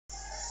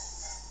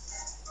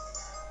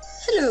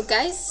Hello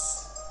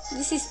guys,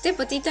 this is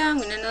Tepotita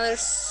with another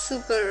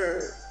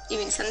super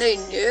even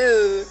Sunday.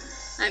 No,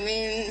 I'm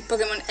in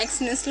Pokemon X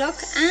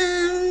Nuzlocke.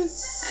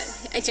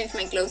 I changed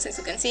my clothes as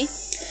you can see.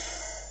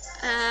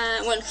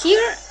 Well,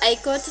 here I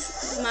got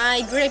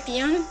my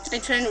Drapion. I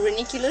trained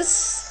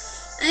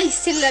Reniculus. I'm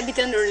still a bit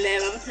under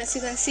level as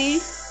you can see.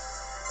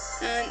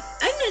 And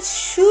I'm not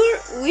sure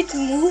which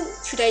move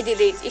should I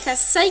delete. It has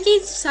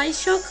Psychic, Side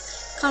Shock,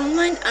 Calm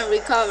Mind, and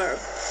Recover.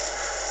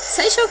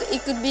 Side Shock,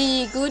 it could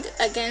be good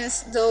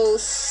against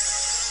those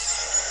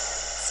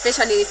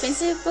especially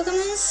defensive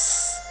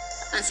Pokemons,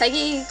 and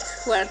Psychic,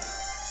 well,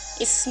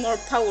 is more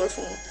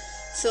powerful.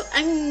 So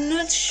I'm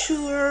not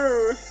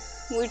sure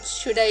which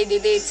should I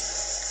delete,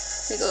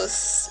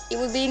 because it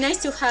would be nice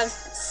to have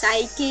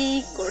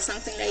Psychic or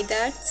something like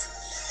that,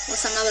 or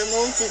some other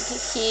move to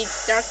hit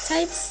dark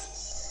types.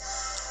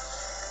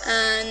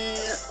 And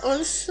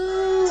also,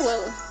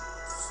 well,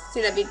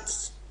 still a bit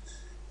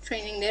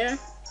training there.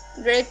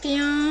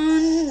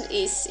 Drapion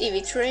is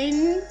EV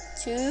train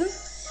too.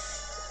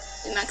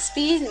 Max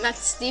speed,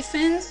 max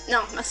defense,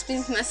 no, max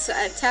speed, max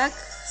attack,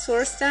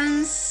 sword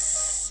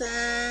stance,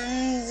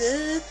 and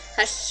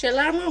has shell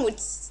armor,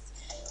 which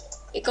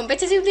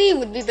competitively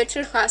would be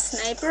better to have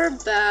sniper,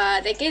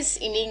 but I guess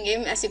in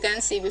in-game, as you can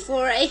see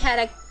before, I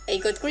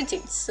got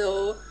crits,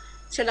 so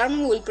shell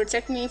armor will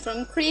protect me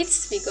from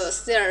crits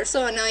because they are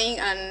so annoying,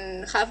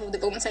 and half of the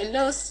Pokemon I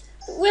lost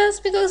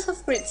was because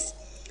of crits.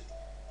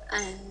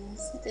 And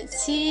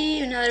let's see,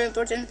 another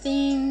important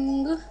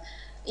thing.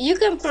 You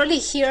can probably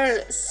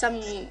hear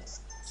some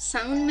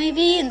sound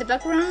maybe in the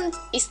background.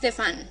 It's the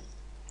fan,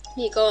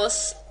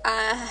 because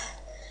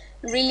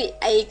really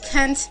I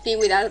can't be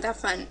without a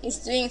fan. It's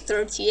doing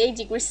 38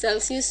 degrees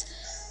Celsius.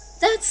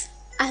 That's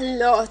a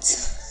lot.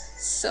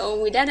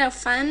 So without a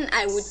fan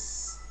I would,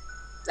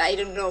 I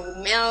don't know,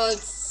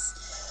 melt,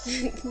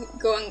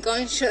 go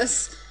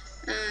unconscious,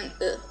 and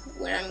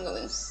where I'm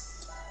going.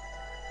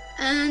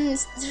 And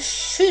there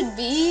should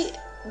be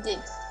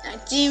a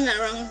gym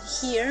around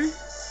here.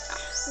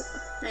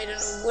 I don't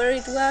know where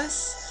it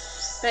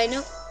was, but I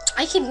know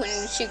I hate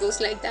when she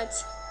goes like that.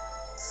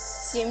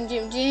 Gym.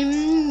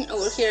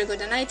 Over here I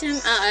got an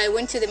item. I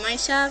went to the mine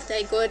shaft.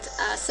 I got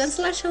a Sun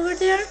Slash over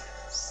there.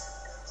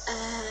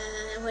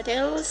 What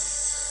else?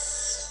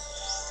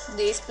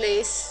 This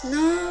place,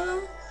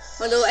 no.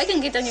 Although I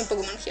can get a new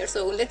Pokemon here,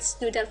 so let's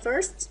do that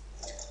first.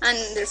 And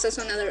there's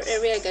also another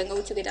area I can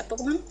go to get a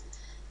Pokemon.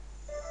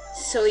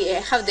 So yeah,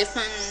 I have the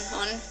fan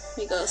on,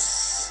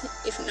 because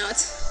if not,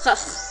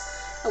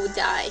 I would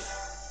die.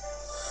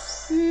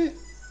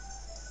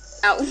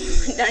 Ow,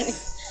 darn it.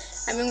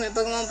 I'm in my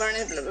Pokemon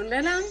partner, blah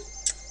blah blah.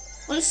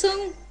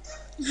 Also,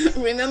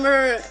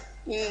 remember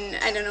in,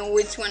 I don't know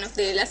which one of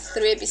the last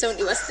 3 episodes,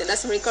 it was the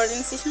last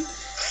recording session,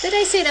 that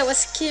I said I was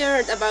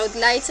scared about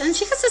lights, and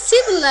she has a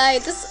Sableye.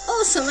 That's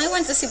awesome, I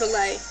want a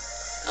Sableye.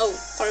 Oh,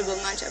 horrible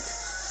matchup.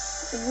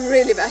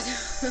 Really bad.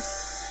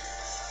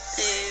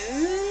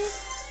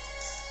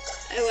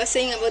 I was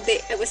saying about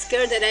I was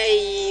scared that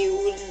I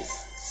would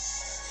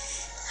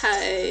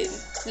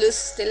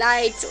lose the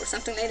lights or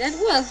something like that.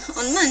 Well,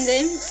 on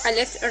Monday I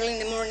left early in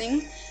the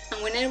morning,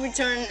 and when I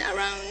returned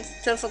around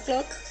 12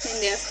 o'clock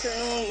in the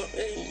afternoon,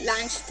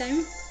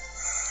 lunchtime,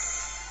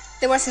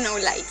 there was no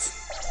light.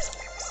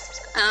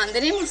 And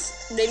the neighbors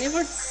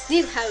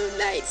did have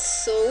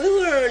lights, so we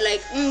were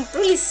like,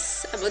 probably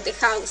about the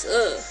house.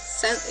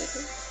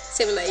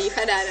 Sableye, you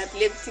had an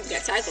epileptic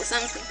attack or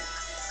something.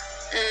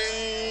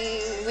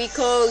 And we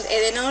called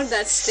Edenor,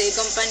 that's the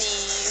company,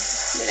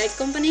 the light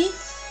company.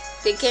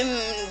 They came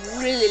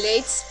really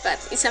late, but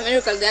it's a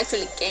miracle they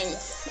actually came.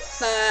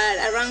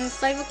 But around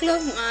 5 o'clock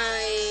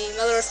my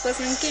mother's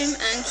boyfriend came,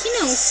 and he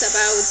knows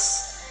about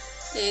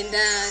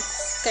that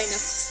kind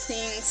of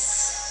things.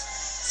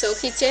 So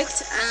he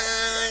checked,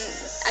 and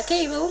a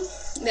cable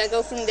that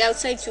goes from the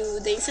outside to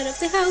the inside of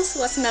the house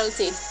was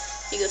melted.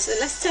 Because the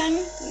last time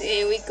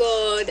we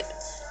got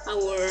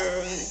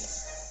our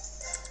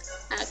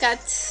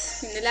cut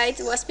in the light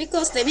was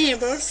because the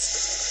neighbors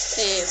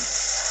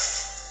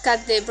cut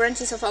the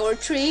branches of our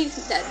tree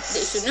that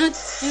they should not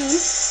do,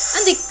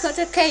 and they cut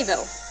a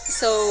cable.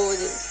 So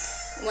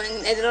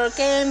when Edward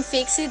came,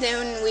 fix it,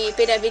 then we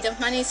paid a bit of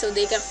money so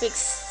they can fix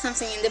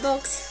something in the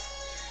box.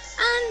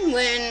 And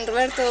when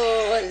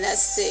Roberto,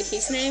 that's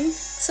his name,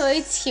 saw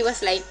it, he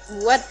was like,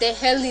 what the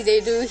hell did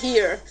they do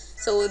here?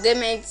 So they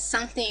made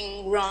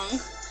something wrong,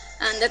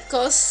 and that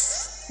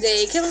caused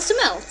the cables to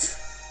melt,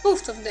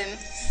 both of them.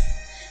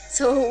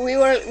 So we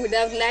were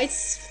without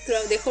lights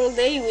throughout the whole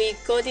day. We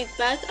got it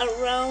back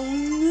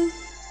around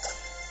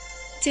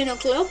 10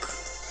 o'clock.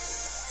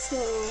 So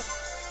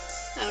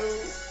a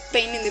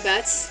pain in the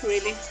butt,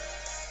 really.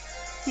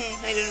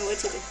 I don't know what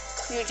to do.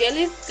 You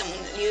jelly? Come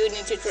on, you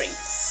need to train.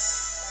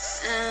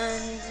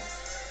 And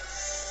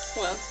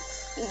well,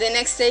 the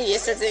next day,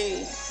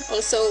 yesterday,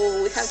 also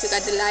we have to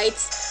get the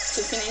lights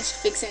to finish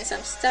fixing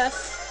some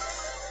stuff.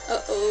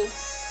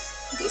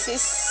 This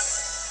is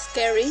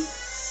scary.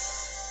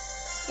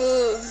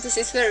 Oh, this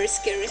is very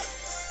scary.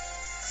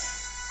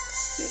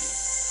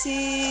 This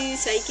is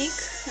psychic?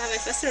 Am I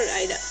faster?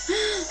 I don't.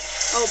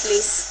 Oh,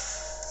 please.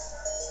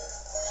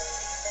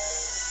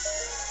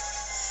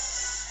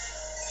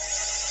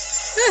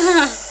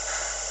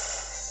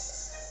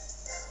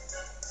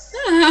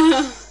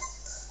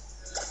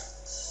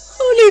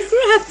 Holy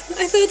crap!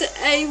 I thought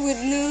I would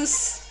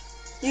lose.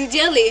 You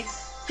jelly.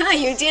 Ha,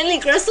 you jelly,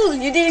 Crustle,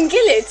 you didn't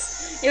kill it.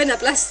 Even a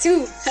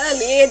 +2. Hell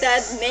yeah,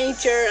 that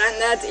nature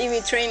and that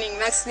EV training,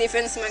 max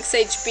defense, max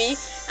HP,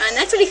 and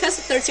actually has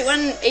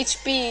 31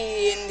 HP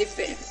in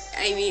defense.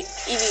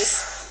 EVs.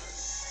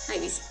 I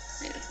don't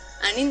know.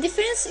 And in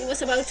defense, it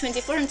was about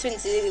 24 and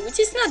 20, which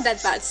is not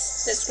that bad.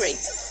 That's great.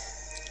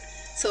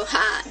 So,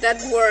 ha,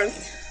 that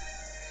worked.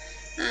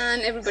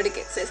 And everybody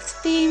gets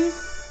XP.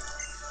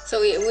 So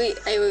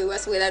I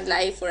was without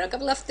life for a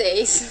couple of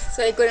days,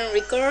 so I couldn't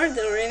record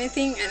or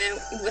anything, and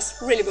it was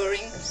really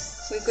boring.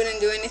 We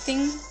couldn't do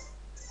anything.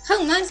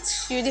 How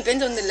much you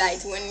depend on the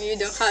light when you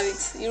don't have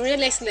it. You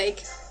realize,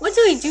 like, what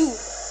do I do?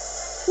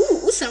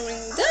 Ooh, Usan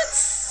ring.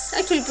 That's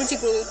actually pretty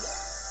cool.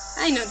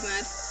 I'm not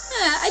mad.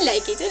 I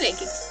like it.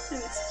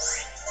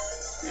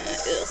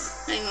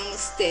 I'm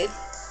almost dead.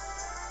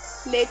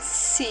 Let's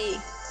see.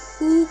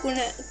 Who could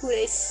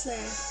I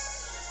send?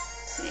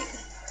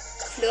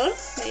 Flor,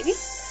 maybe?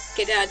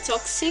 Get a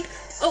Toxic.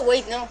 Oh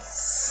wait, no.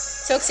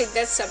 Toxic,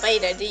 that's a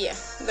bad idea.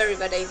 Very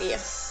bad idea.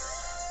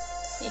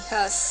 It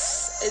has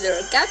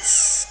either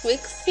guts,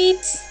 quick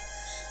feet,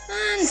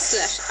 and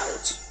slash.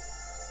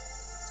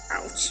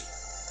 Ouch.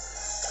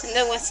 And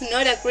that was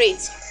not a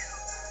great.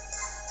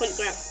 Holy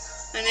crap.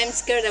 And I'm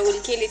scared I will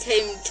kill it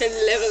 10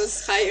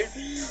 levels higher.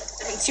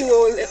 I'm too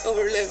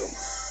over level.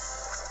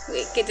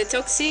 We get the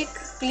Toxic.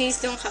 Please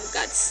don't have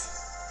guts.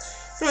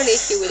 Probably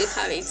he will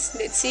have it.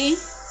 Let's see.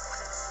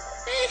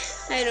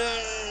 I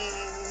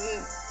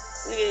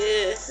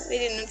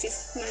didn't notice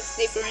much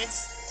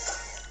difference.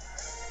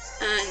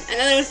 And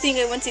another thing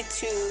I wanted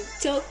to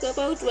talk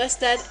about was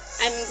that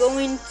I'm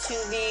going to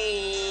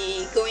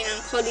be going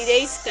on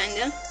holidays,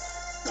 kinda.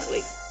 Oh,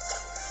 wait.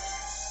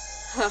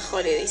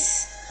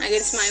 Holidays.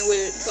 Against my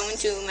will, going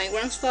to my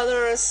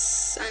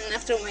grandfather's and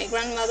after my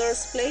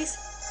grandmother's place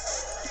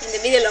in the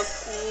middle of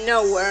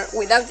nowhere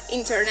without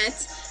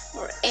internet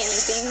or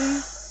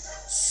anything.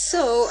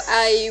 So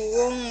I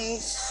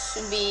won't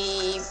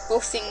be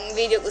posting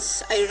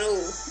videos, I don't know,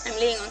 I'm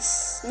laying on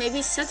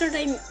maybe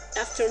Saturday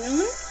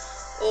afternoon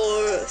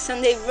or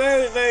Sunday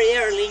very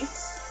early.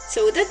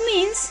 So that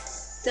means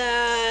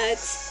that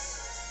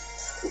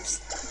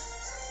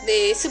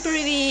the Super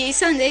EV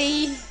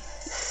Sunday,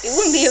 it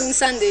won't be on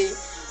Sunday.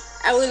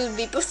 I will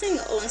be posting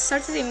on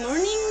Saturday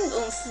morning,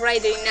 on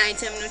Friday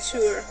night, I'm not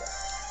sure.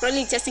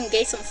 Probably just in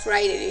case on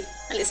Friday,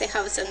 unless I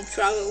have some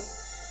trouble.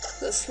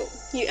 Because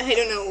I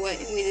don't know what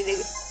with the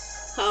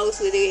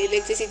house, with the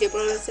electricity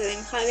problems that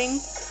I'm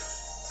having,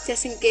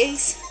 just in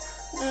case.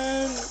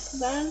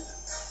 Bag,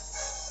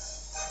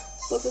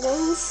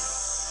 Pokeballs.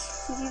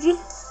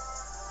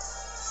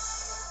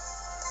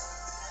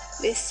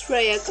 Let's try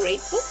a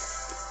Great Ball.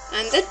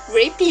 And that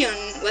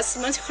Rapion was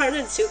much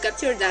harder to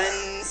capture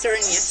than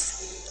Xerneas.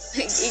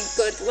 It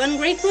got 1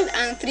 Great Ball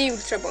and 3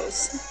 Ultra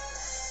Balls.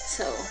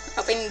 So,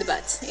 up in the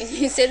butt.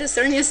 Instead of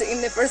Xerneas in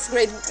the first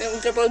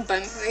Ultra Ball,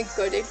 bam, I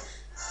got it.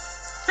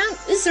 And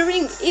this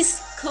ring is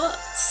caught.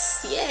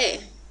 Yeah.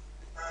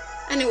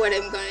 I know what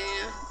I'm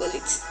gonna call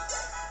it.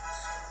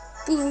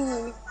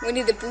 Poo. We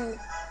need the poo.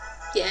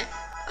 Yeah.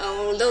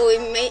 Although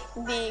it may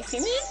be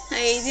female,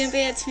 I didn't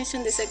pay attention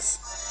to the sex.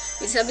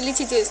 Its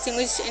ability to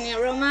distinguish any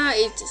aroma,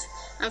 it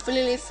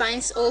unfailingly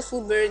finds all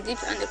food very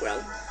deep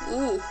underground.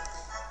 Ooh.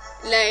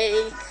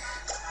 Like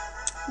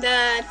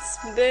that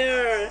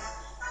bear.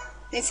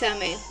 It's a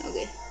male.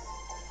 Okay.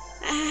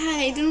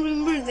 I don't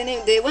remember the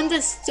name. The one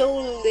that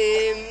stole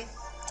the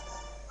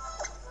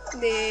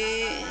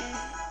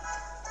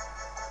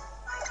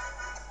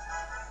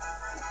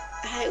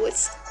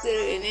what's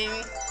the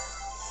name?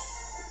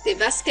 The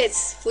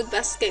baskets, food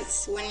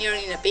baskets when you're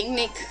in a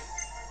picnic.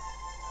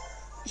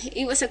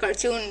 It was a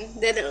cartoon.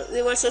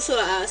 There was also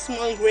a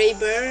small gray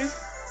bear.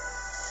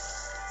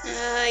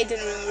 I don't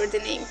remember the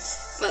name.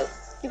 Well,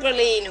 you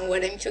probably know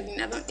what I'm talking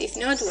about. If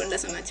not, well,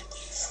 doesn't matter.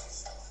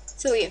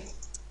 So yeah,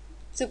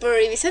 Super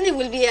EV Sunday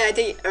will be a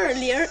day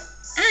earlier,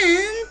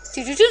 and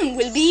June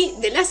will be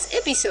the last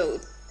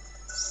episode.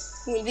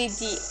 Will be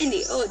the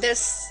ending. Oh,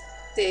 there's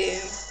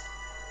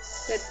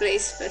that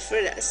place. But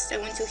first, I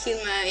want to heal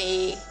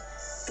my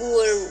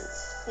poor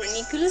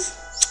Reniculus.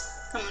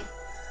 Come on.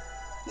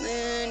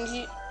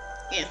 And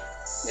yeah,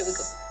 there we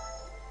go.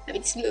 A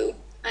bit slow.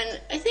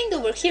 And I think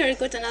over here I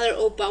got another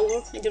O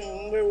power. I don't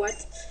remember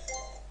what.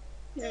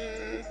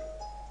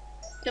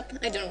 Yep,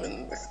 I don't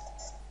remember.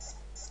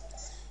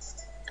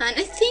 And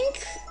I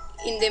think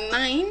in the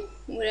mine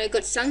where I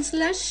got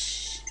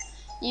Sunslash,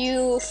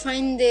 you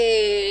find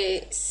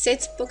the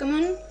set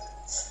Pokemon,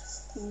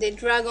 the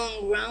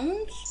Dragon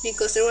Ground,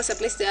 because there was a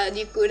place that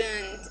you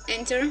couldn't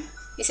enter.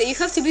 It said you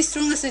have to be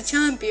strong as a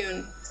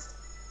champion.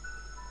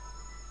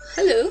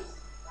 Hello.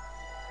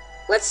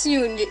 What's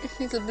new,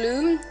 little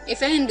blue?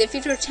 If I am the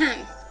future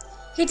champ.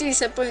 Hate to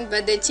disappoint,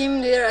 but the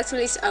team leader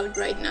actually is out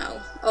right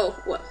now. Oh,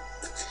 well,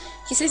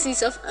 He says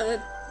he's off at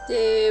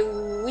the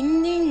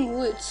Winding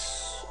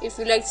Woods. If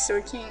you like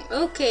searching.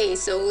 Okay,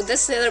 so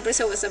that's the other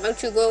place I was about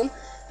to go,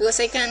 because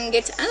I can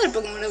get another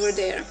Pokemon over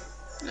there.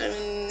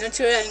 I'm not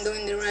sure I'm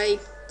going the right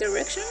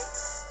direction.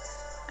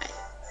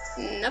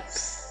 Nope.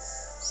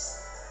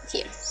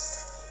 Here.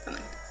 Come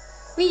on.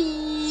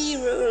 Wee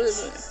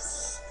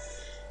rollers.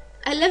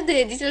 I love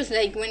the details,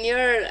 like when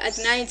you're at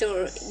night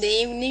or the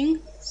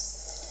evening,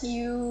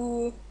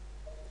 the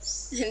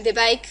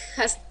bike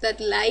has that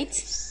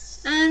light,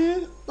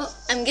 and well,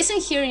 I'm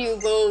guessing here you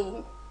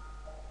go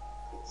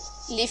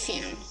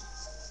lithium.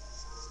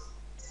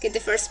 Get the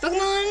first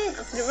Pokemon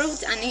of the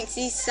road, and it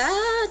is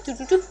a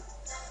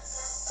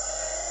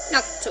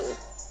Nocto.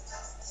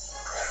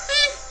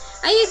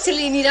 I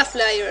actually need a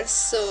flyer,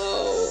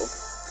 so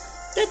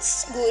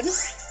that's good,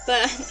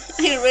 but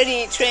I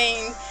already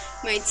trained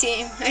my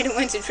team. I don't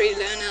want to train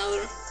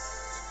another.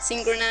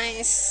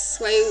 Synchronize.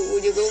 Why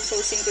would you go for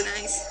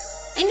synchronize?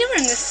 I never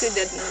understood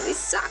that move. It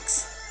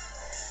sucks.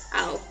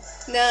 Ow.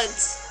 That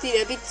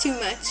did a bit too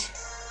much.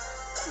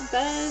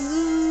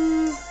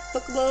 Bagoo.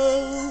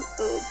 Pokeball.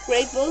 Oh,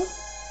 Great Ball.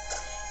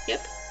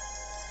 Yep.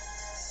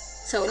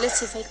 So let's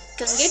see if I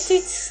can get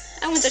it.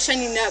 I want a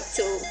shiny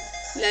Nocto,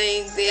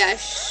 like the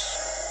Ash.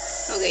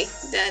 Okay,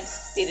 that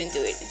didn't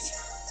do it.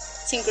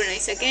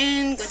 Synchronize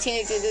again.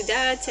 Continue to do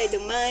that. I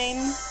don't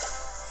mind.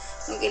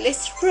 Okay,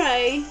 let's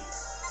try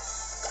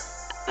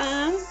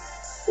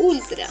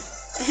Ultra.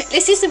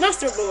 Let's use the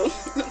Master Ball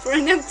for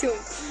a Nocturne.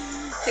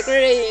 The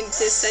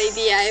greatest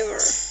idea ever.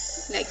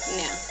 Like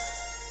now.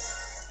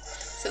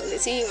 So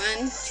let's see.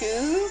 1,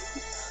 2,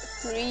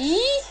 3.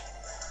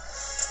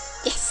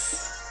 Yes.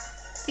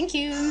 Thank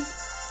you.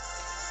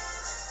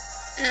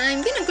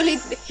 I'm gonna call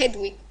it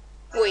Hedwig.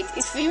 Wait,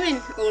 is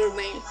female or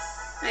male?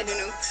 I don't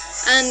know.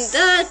 And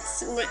that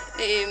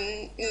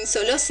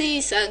Solosi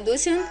is a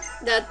Dusion.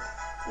 That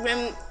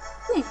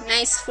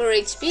nice 4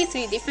 HP,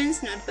 3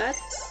 defense, not bad.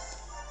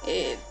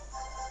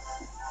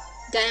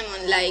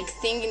 Diamond-like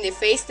thing in the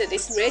face that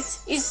is red.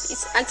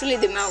 It's actually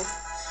the mouth,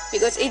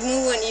 because it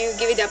moves when you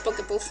give it a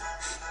Pokepuff.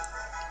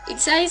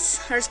 Its eyes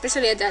are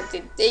especially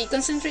adapted. They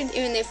concentrate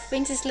even the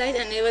faintest light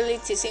and ability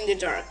to see in the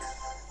dark.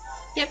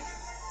 Yep,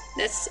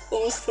 that's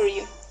all for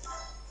you.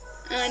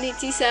 And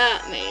it is a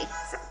male.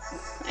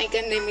 I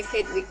can name it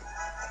Hedwig.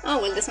 Oh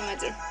well, doesn't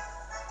matter.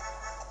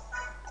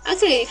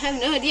 Actually, I have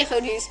no idea how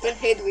do you spell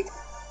Hedwig.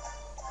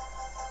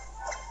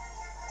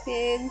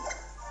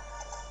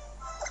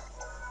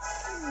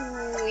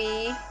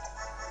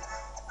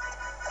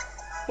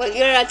 Well,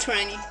 you're a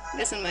tranny,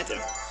 doesn't matter.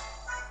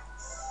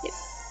 Yep,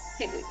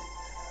 Hedwig.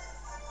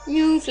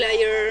 New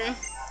flyer.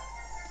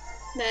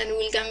 That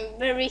will come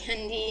very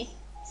handy.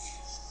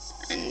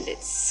 And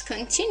let's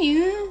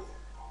continue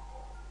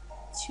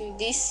to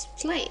this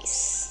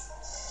place.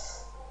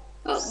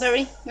 Oh,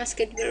 berry,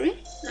 musket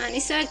berry. And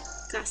it's a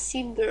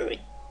cassie berry.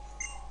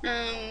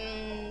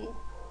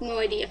 No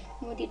idea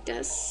what it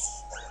does.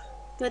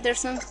 But there's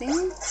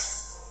something.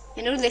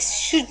 I know there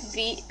should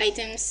be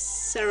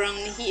items around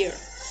here,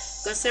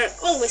 because there are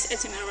always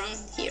items around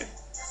here.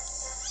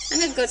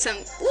 And I've got some.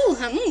 Ooh,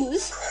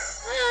 Hamungus.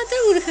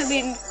 That would have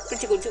been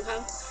pretty cool to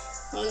have.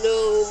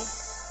 Although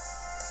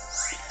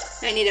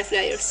I need a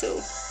flyer, so.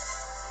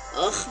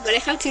 Ugh, but I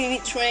have to be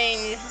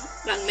trained.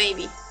 Well,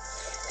 maybe.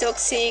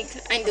 Toxic,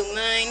 I don't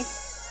mind.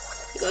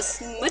 Because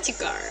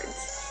Magikarp.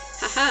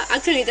 Haha,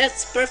 actually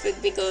that's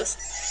perfect, because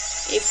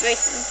if I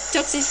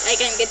Toxic, I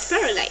can get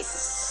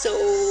paralyzed. So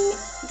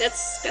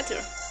that's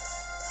better,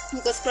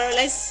 because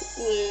paralyzed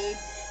will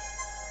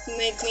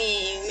make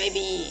me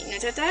maybe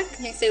not attack.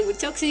 Instead with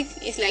Toxic,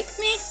 it's like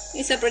me,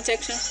 it's a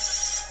protection.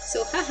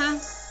 So haha.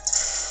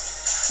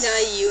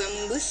 Die you,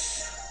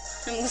 Amungus.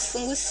 Amungus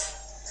Fungus.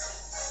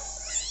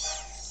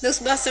 Those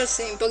bastards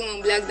in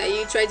Pokemon Black that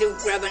you try to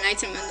grab an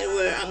item and there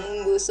were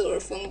Amungus or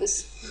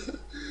Fungus.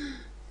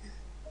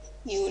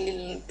 You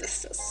little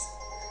bastards.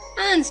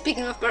 And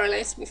speaking of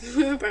paralyzed,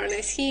 before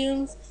paralyzed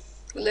heals,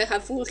 well, I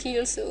have full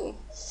heal, so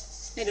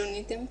I don't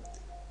need them.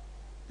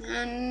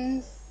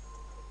 And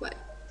what?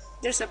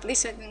 There's a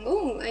place I can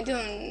go. I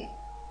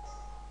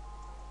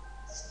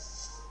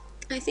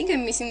think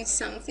I'm missing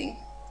something.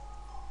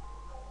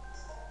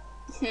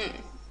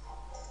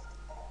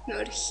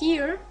 Not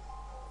here.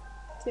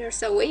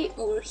 There's a way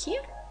over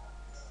here.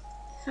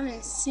 I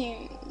haven't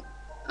seen.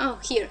 Oh,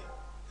 here.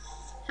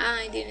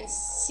 I didn't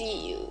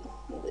see you.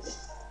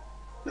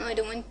 No, I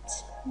don't want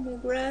the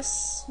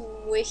grass.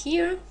 Way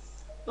here.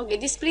 Okay,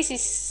 this place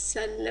is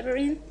a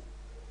labyrinth.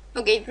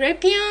 Okay,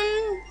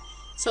 Drapion,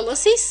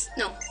 Solosis?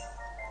 No.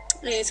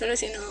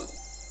 Solosis, no.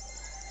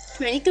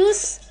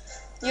 Trenictus,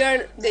 you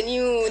are the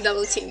new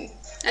double team.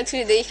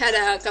 Actually, they had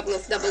a couple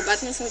of double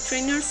battles with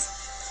trainers.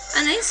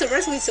 And I'm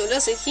surprised with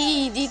Solosis,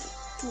 he did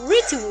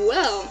pretty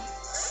well.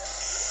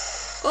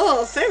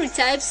 Oh, fairy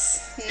types,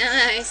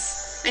 nice.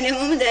 And the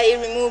moment I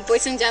removed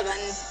Poison Jab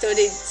and thought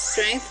it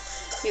strength,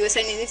 because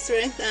I needed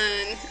strength,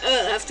 and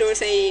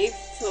afterwards I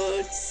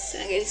thought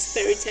against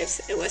fairy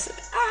types, I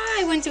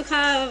want to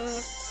have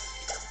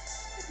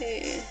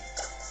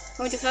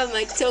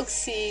my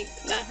Toxic,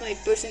 my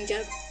Poison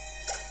Jab.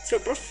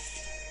 Slurpuff.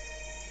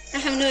 I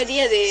have no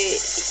idea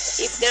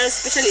if they're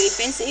especially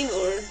defensive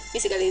or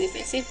physically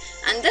defensive.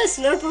 And that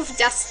Slurpuff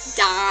just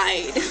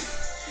died.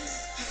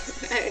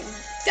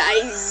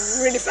 Died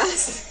really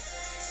fast.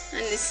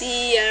 And let's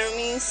see,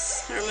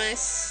 Armatis,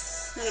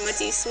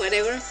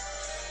 whatever.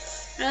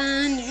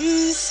 And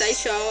use Side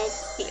Shock.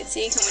 Let's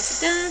see how much it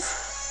does.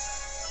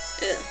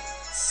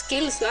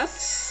 Skill swap.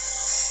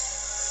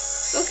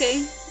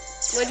 Okay,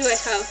 what do I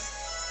have?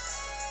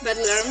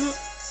 Battle armor.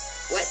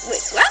 Wait,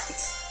 what?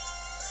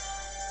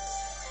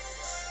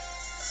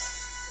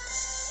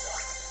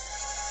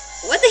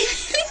 What the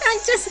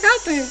heck just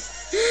happened?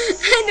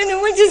 I don't know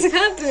what just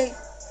happened.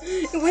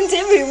 It went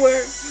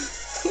everywhere.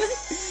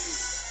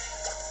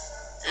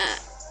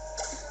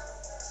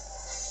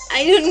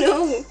 I don't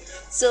know.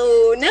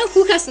 So now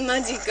who has a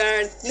magic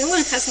card? No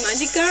one has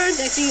magic card.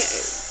 I think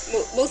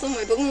both of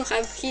my Pokemon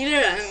have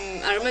healer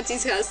and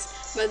Armatis has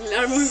battle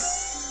armor.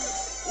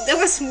 That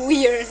was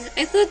weird.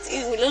 I thought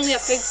it would only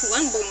affect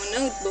one Pokemon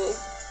notebook.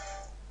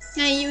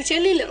 I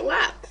usually level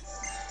up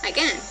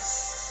again.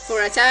 For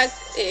attack,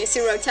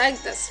 0 attack,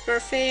 that's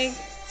perfect.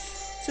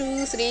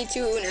 2, 3,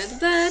 2, not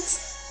bad.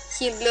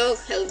 Heal block,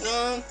 health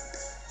bomb.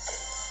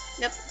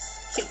 Yep,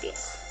 heal block.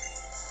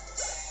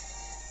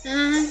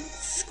 And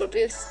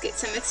Scorpio gets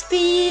some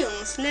XP,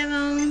 almost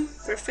level.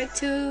 Perfect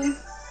too.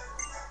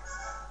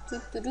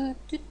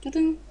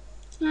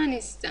 And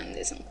it's done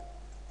this one.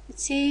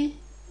 Let's see.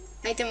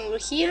 Item over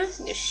here.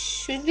 There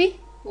should be.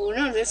 Oh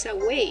no, there's a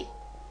way.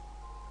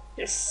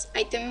 There's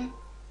item.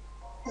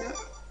 No.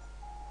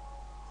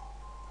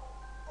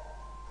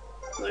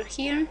 Over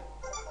here.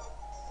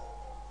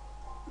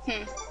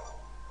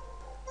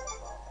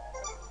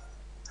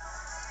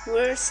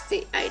 Where's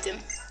the item?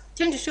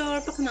 Time to show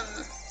our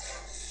Pokemon.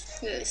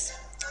 Yes.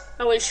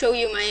 I will show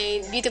you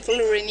my beautiful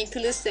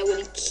Reniculus that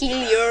will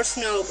kill your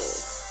Snowball.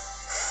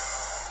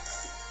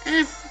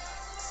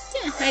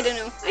 Yeah, I don't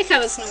know. I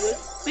have a Snowball.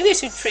 Maybe I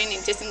should train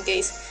it just in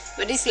case.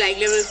 But it's like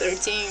level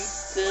 13.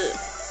 Ugh.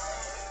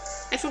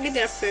 I forget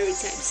there are fairy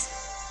types.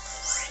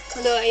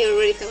 Although I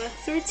already have a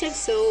fairy type,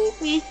 so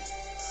me.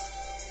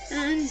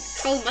 And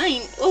call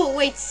mine. Oh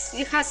wait,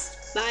 it has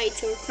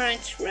bite or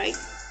crunch, right?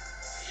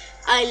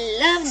 I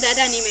love that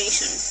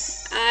animation.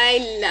 I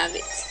love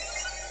it.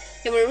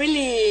 They were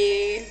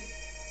really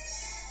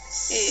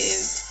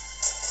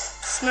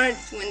smart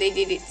when they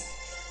did it.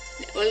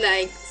 All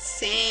like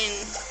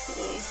Zen,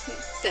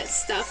 that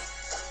stuff.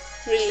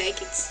 Really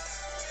like it.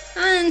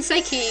 And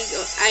Psychic,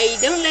 I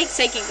don't like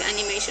Psychic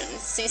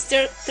animations. Since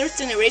third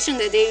generation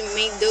that they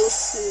make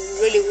those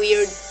really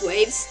weird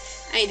waves,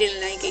 I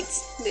didn't like it,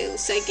 the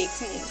Psychic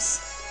moves.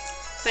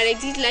 But I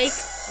did like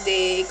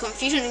the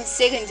confusion in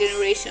second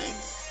generation.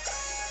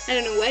 I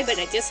don't know why, but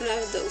I just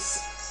love those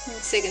in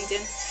second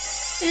gen.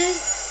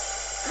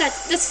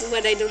 That's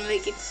what I don't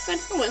like it. But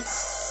oh well.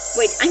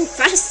 Wait, I'm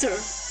faster.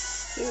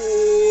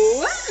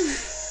 What?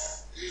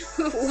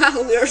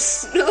 Wow, we are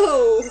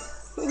slow.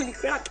 Holy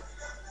crap.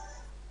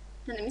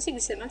 And let me see,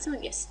 this is the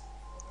maximum. Yes.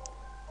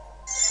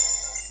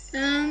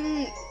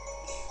 And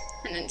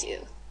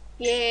until.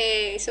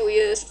 Yay, so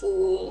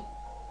useful.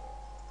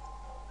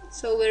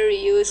 So very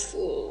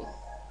useful.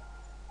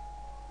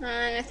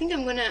 And I think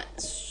I'm gonna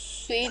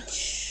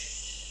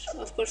switch.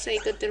 Of course, I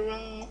got the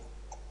wrong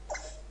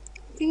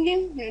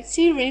thinking. Let's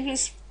see,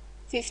 Reniculus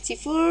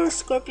 54.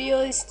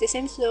 Scorpio is the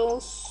same, so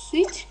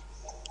switch.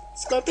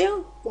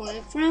 Scorpio,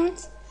 opponent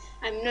front.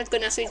 I'm not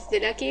gonna switch the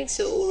Lucky,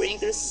 so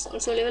Reniculus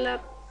also level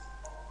up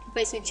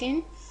by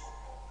switching.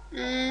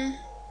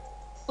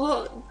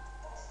 Oh,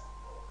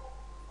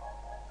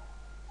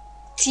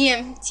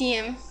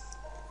 TM.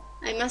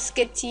 I must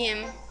get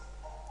TM.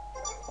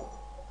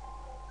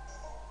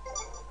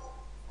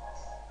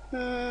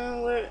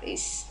 Where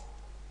is?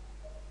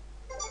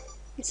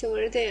 It's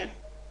over there.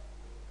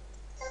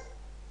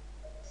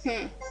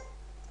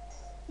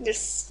 There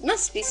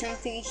must be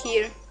something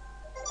here.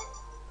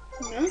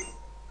 No?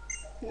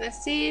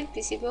 Let's see,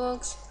 PC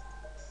box.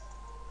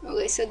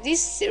 Okay, so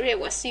this area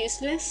was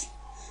useless.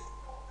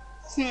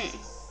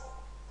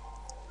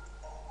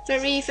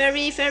 Fairy.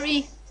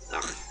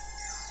 Ugh.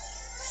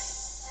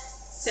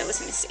 That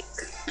was a mistake.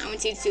 I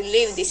want you to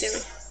leave this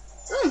area.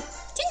 Oh,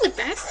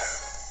 Jigglypuff.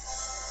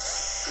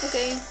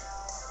 Okay,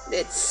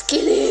 let's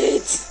kill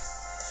it.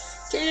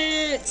 Kill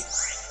it.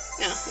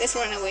 No, let's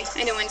run away.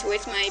 I don't want to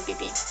waste my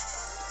PP.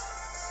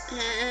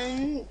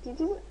 And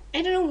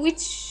I don't know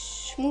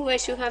which move I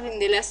should have in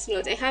the last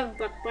slot. I have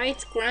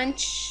Backbite,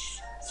 Crunch,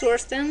 Sword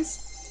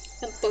Stance,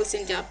 and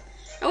Poison Jab.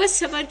 I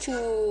was about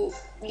to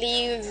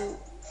leave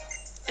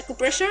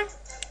Acupressure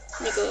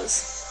because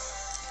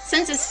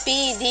sense of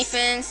speed,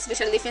 defense,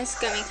 special defense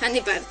come in handy,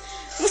 but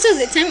most of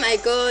the time I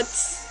got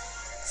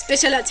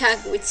special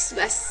attack, which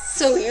was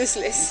so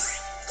useless.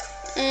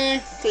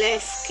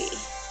 Klefki.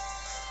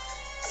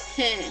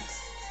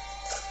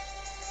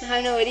 I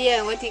have no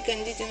idea what he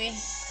can do to me.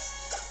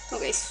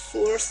 Okay,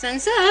 Sword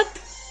Stance up.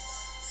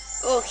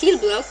 Oh, heal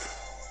block.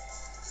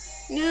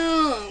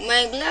 No,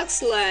 my Black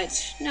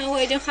Sludge. No,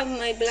 I don't have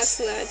my Black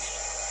Sludge.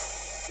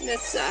 That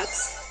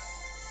sucks.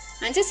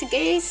 And just in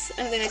case,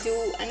 I'm gonna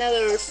do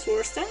another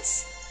sword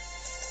stance.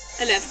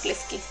 I love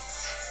Klefki.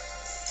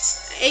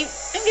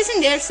 I'm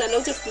guessing there's a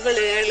lot of people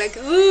that are like,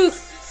 oh,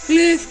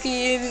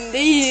 Klefki, and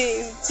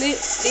they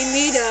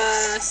made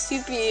a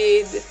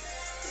stupid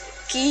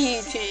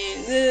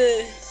keychain.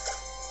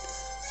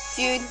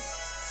 Dude,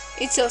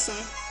 it's awesome.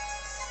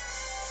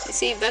 I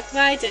see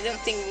backbite, I don't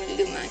think it will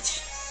do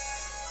much.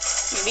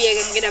 Maybe I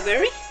can get a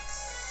berry?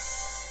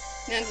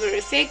 Not very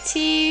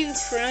effective.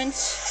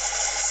 Crunch.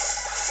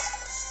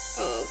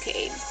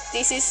 Okay,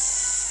 this is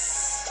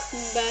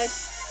bad.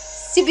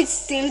 Stupid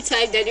steel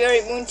type that you are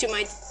immune to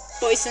my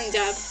poison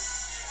jab.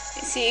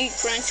 I see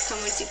crunch how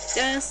much it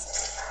does.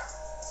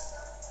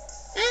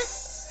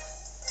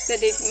 That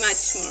did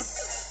much more.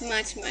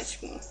 Much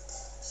more.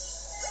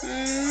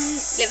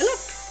 Level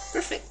up.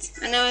 Perfect.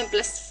 And now I'm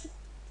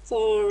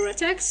 +4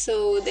 attacks,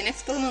 so the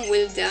next Pokemon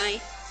will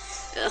die.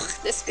 Ugh,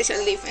 the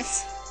special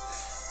defense.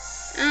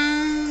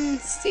 And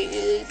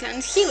still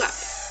can't heal up.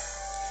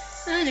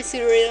 And a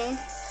Cyril.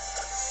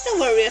 Don't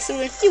worry,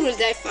 Azurill, you will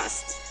die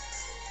fast.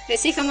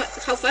 Let's see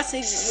how fast it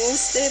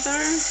moves the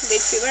bar. The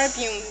HP bar,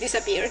 boom,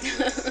 disappeared.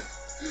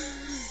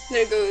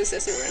 There goes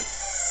Azurill.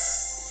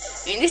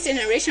 In this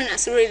generation,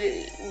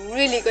 Azurill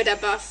really got a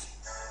buff.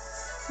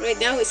 Right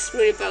now it's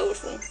really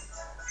powerful.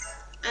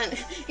 And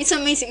it's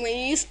amazing, when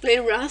you use Play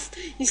Rough,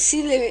 you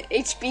see the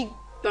HP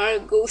bar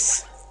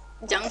goes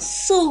down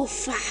so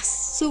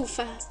fast.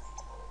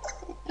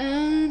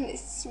 And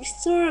let's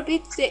restore a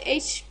bit the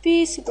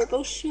HP, Super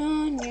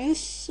Potion,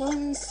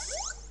 Nuisance,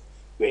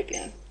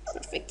 Rapier.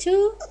 Perfect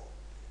too.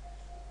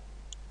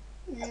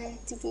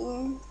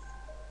 And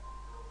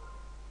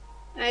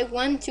I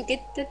want to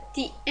get the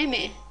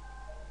TM.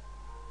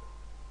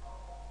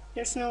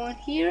 There's no one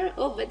here.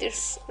 Oh, but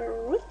there's a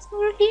root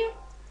over here.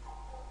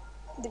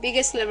 The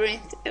biggest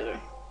labyrinth ever.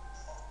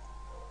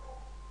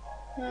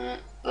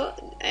 Oh,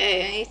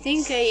 I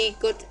think I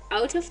got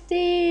out of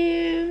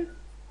there.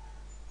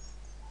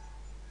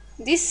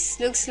 This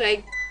looks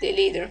like the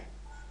leader.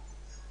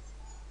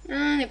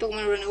 And the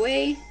Pokemon run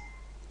away.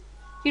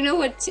 You know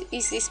what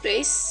is this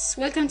place?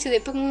 Welcome to the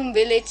Pokemon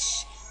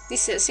village.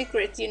 This is a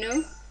secret, you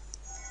know?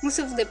 Most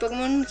of the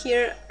Pokemon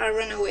here are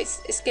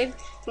runaways,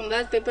 escaped from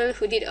bad people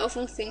who did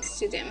awful things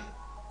to them.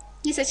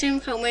 It's a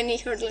shame how many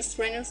heartless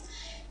trainers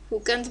who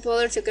can't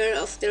bother to care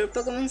of their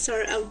Pokemon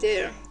are out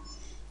there.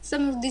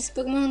 Some of these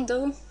Pokemon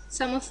though,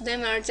 some of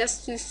them are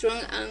just too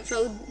strong and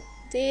thought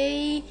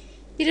they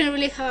didn't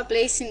really have a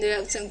place in the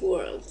outside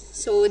world,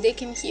 so they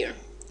came here.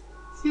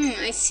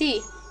 I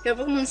see. Your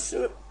Pokemon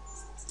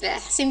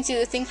seem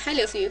to think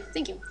highly of you.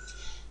 Thank you.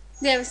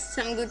 They have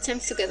some good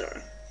times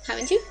together,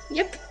 haven't you?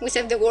 Yep, we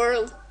saved the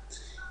world.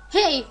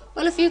 Hey,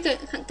 all of you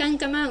can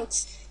come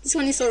out. This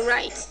one is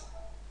alright.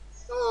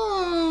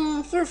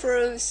 Oh,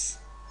 Furfurus.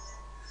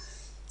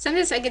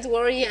 Sometimes I get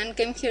worried and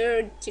came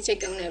here to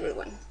check on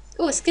everyone.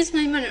 Oh, excuse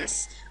my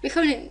manners. We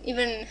haven't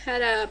even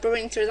had a proper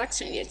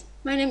introduction yet.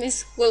 My name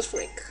is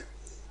Wolfric.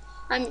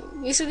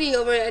 I'm usually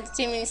over at the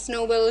team in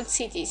Snowball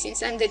City,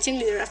 since I'm the team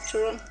leader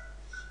after all.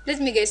 Let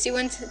me guess, you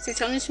want to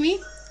challenge me?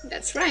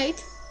 That's right.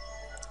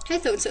 I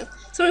thought so.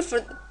 Sorry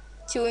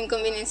to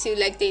inconvenience you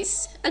like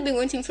this. I've been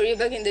waiting for you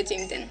back in the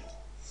gym then.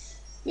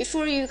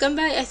 Before you come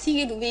by, I think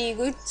it would be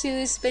good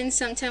to spend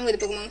some time with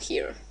the Pokemon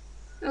here.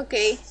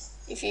 Okay,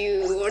 if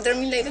you order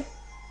me later.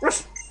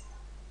 Ruff!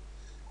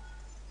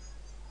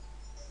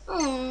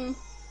 Oh,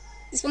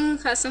 this one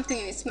has something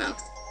in its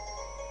mouth.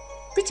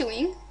 Pretty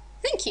wing.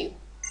 Thank you.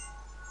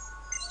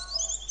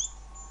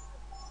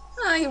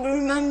 You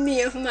remind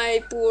me of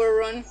my poor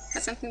run.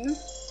 Has something new?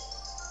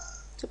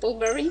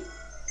 Suppleberry.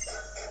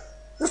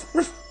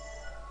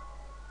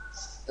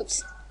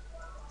 Oops.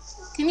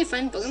 Can you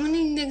find Pokemon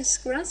in this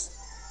grass?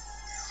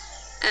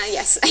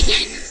 Yes, I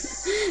can.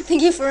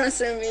 Thank you for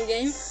answering me,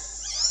 game.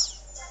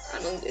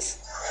 Among this.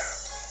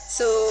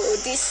 So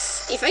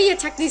this, if I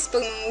attack this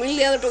Pokemon, will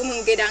the other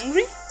Pokemon get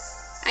angry?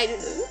 I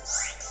don't know.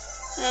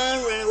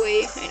 Run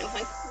away.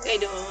 I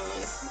don't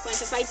want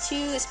to fight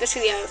you,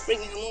 especially a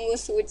freaking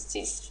Amogus, which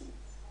is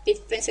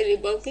defensively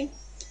bulky.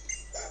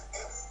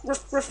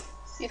 Ruff, ruff.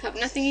 You have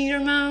nothing in your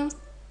mouth.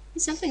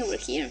 There's something over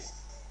here.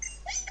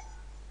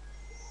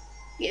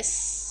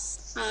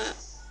 Yes.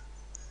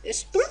 A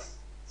spoon?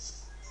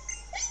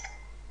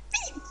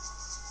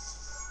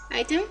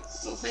 Item?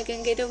 Oh, I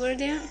can get over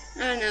there.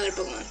 Another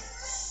Pokemon.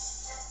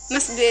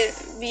 Must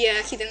be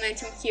a hidden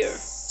item here.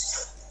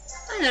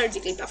 Another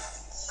Jigglypuff.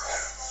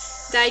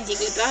 Die,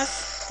 Jigglypuff.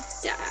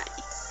 Die.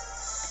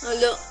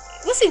 Although,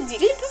 was it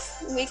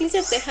Jigglypuff?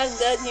 Wigglytuff that had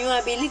that new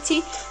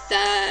ability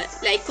that,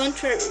 like,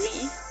 contrary,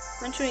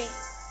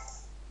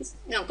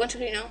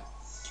 no.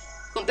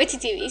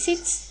 Competitive, is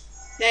it?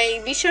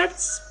 Like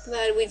Bisharps,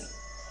 but with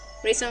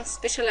recent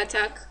special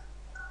attack.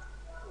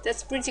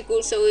 That's pretty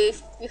cool. So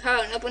if you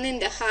have an opponent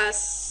that has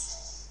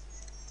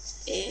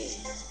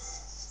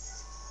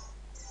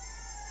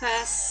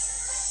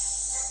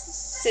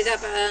set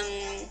up a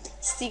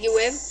sticky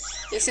web,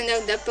 you send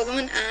out that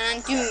Pokemon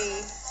and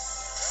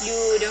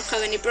you don't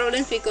have any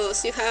problems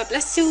because you have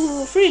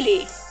 +2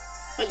 freely,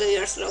 although you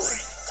are slower.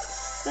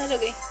 But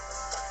okay.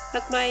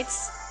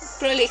 Backbites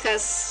probably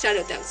has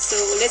shadow tag, so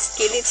let's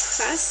kill it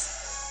fast.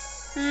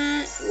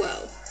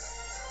 Wow.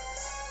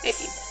 I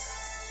feel.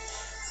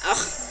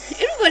 Oh,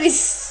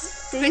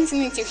 everybody's preventing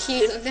me to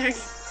heal.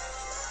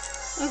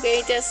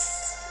 Okay, just.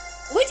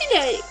 Why did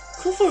I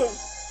go for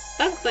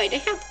Backbite? I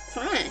have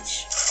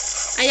Crunch.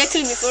 I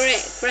actually, before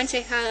Crunch,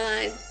 I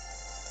had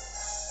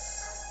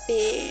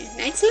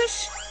Night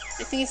Slash.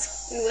 I think it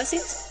was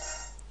it.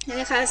 And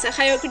it has a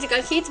higher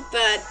critical hit,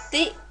 but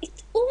it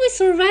always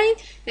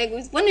survive like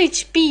with 1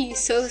 HP.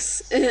 So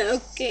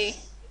okay.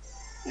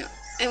 No,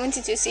 I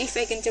wanted to see if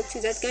I can talk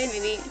to that guy.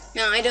 Maybe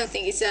no, I don't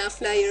think it's a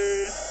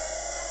flying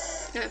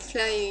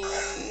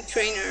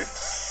trainer.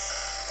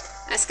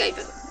 A Skype.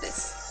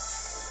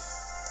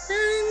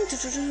 And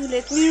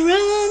let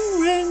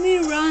me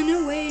run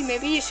away.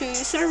 Maybe you should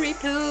use a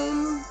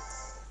repel.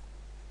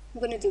 I'm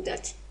gonna do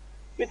that.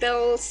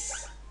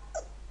 Repels.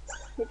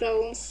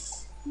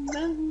 Let's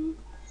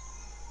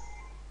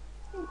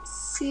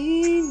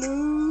see,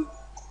 no.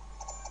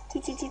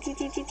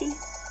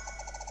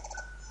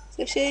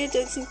 Sachet,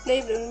 toxic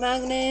flavor,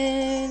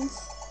 magnets,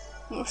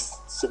 more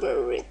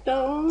super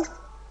repel.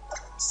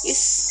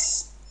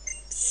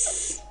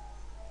 Yes.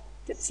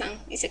 That sound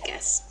is a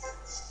gas.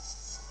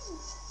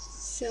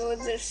 So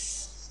there's.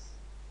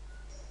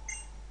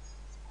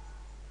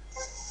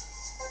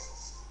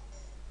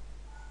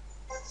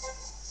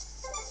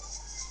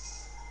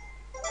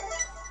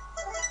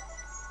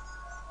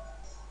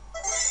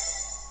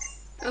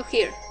 Oh,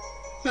 here,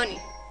 honey.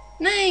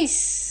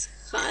 Nice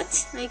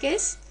hut, I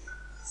guess.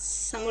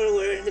 Somewhere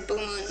where the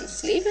Pokemon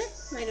sleep.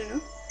 I don't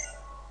know.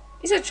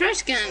 It's a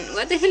trash can.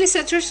 What the hell is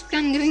a trash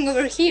can doing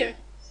over here?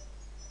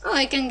 Oh,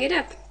 I can get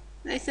up.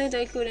 I thought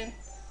I couldn't.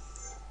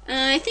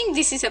 I think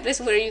this is a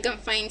place where you can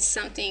find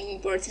something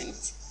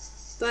important.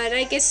 But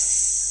I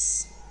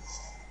guess.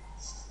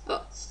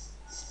 Oh,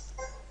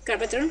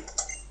 Carpenter.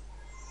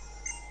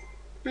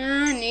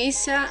 And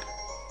it's a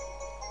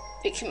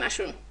pixie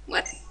mushroom.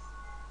 What?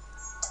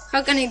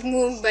 How can it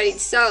move by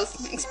itself?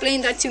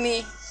 Explain that to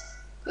me,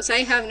 because I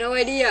have no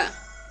idea.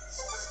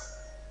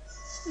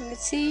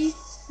 Let's see.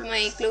 Am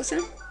I closer?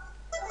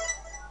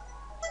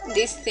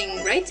 This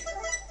thing, right?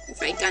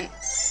 If I can.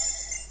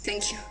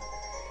 Thank you.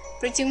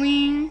 Pretty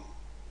wing.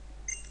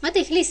 What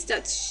the hell is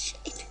that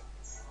shit?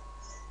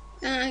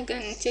 I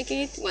can check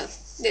it. Well,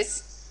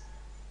 this.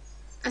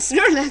 A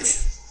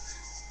Snorlax.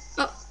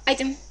 Oh,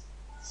 item.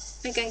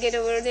 I can get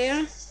over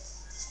there.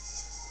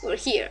 Or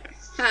here.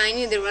 I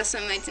knew there was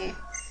some item.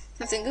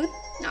 Something good?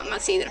 No,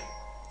 not either.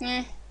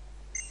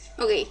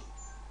 Okay.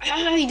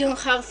 I don't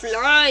have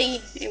fly.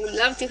 I would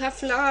love to have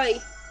fly.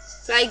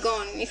 Fly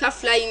gone. You have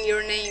fly in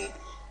your name.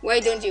 Why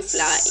don't you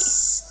fly?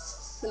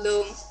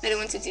 Hello. I don't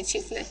want to teach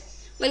you fly.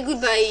 Well,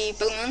 goodbye,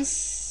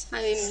 Pokemons.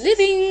 I'm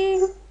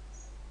leaving.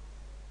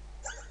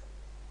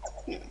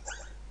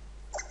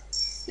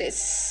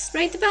 Let's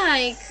ride the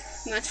bike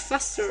much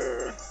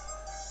faster.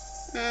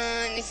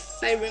 And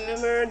if I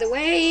remember the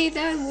way,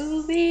 that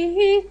will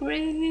be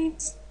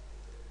great.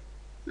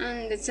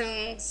 And the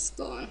song's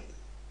gone.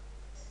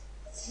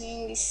 I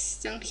think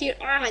it's down here.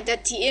 Ah,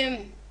 that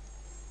TM.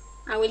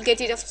 I will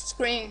get it off the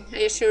screen, I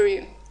assure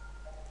you.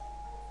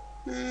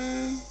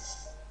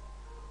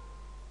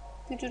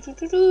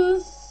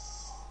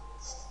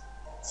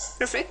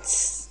 Perfect.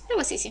 That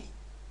was easy.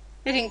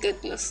 I didn't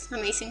get lost.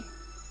 Amazing.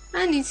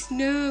 And it's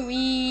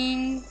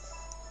snowing.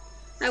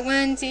 I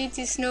want it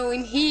to snow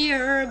in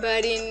here,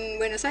 but in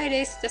Buenos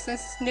Aires it doesn't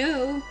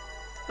snow.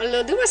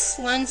 Although there was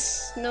one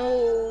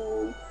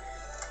snow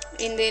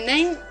in the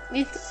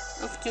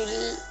 9th of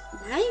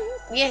July.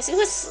 Yes, it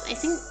was, I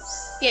think,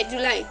 yeah,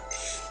 July.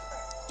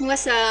 It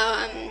was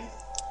a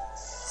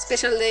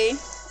special day,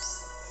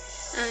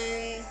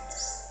 and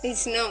it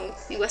snowed.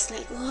 It was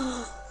like,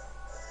 whoa.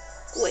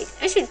 Wait,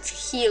 I should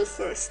heal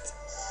first,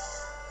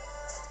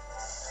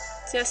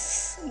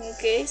 just in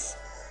case.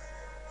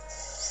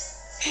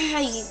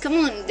 Hey, come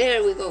on,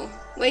 there we go.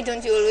 Why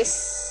don't you always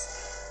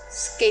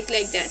skate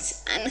like that?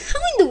 And how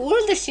in the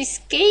world does she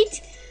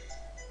skate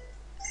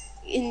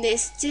in the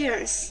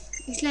stairs?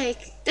 It's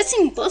like, that's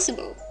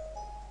impossible.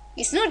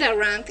 It's not a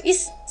ramp,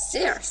 it's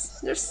stairs.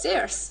 There's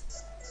stairs.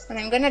 And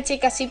I'm gonna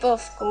take a sip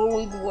of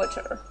cold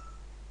water.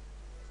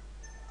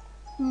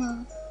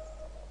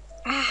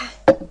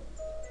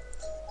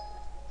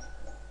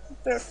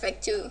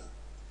 Perfect too.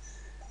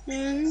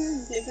 And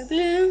blah blah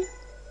blah.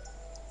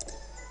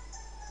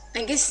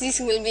 I guess this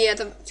will be at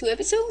 2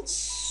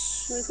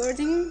 episodes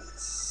recording,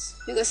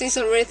 because it's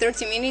already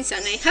 30 minutes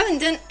and I haven't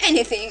done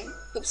anything.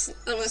 Oops,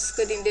 almost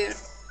got in there.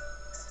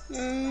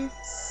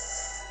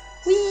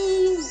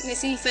 Let's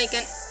see if I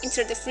can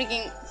insert the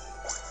freaking.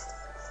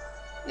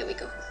 There we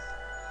go.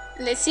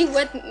 Let's see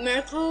what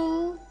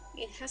Merkle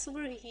it has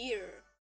over here.